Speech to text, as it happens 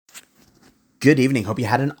Good evening. Hope you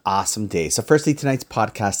had an awesome day. So firstly, tonight's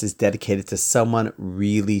podcast is dedicated to someone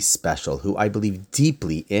really special who I believe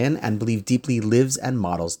deeply in and believe deeply lives and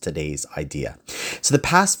models today's idea. So the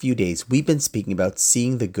past few days, we've been speaking about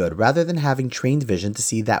seeing the good rather than having trained vision to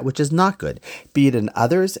see that which is not good, be it in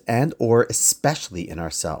others and or especially in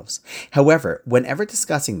ourselves. However, whenever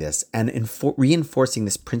discussing this and reinforcing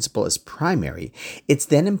this principle as primary, it's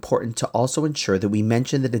then important to also ensure that we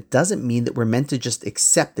mention that it doesn't mean that we're meant to just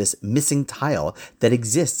accept this missing tile that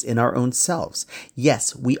exists in our own selves.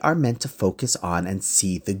 Yes, we are meant to focus on and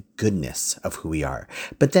see the goodness of who we are.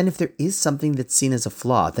 But then if there is something that's seen as a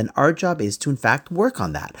flaw, then our job is to in fact work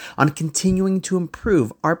on that, on continuing to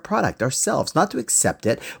improve our product ourselves, not to accept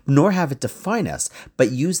it, nor have it define us,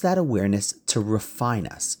 but use that awareness to refine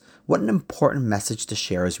us. What an important message to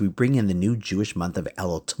share as we bring in the new Jewish month of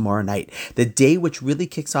Elul tomorrow night, the day which really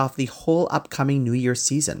kicks off the whole upcoming New Year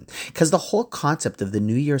season. Because the whole concept of the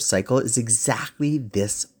New Year cycle is exactly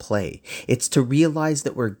this play. It's to realize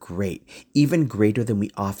that we're great, even greater than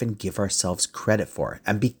we often give ourselves credit for.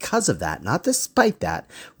 And because of that, not despite that,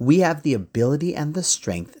 we have the ability and the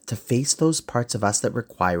strength to face those parts of us that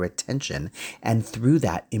require attention, and through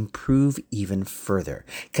that improve even further.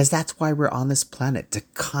 Because that's why we're on this planet, to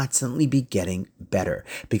constantly be getting better,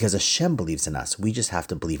 because Hashem believes in us. We just have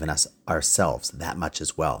to believe in us ourselves that much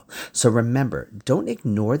as well. So remember, don't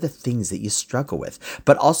ignore the things that you struggle with,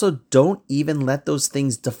 but also don't even let those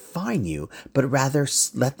things define you, but rather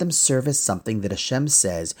let them serve as something that Hashem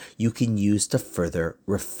says you can use to further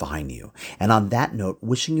refine you. And on that note,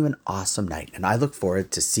 wishing you an awesome night, and I look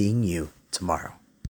forward to seeing you tomorrow.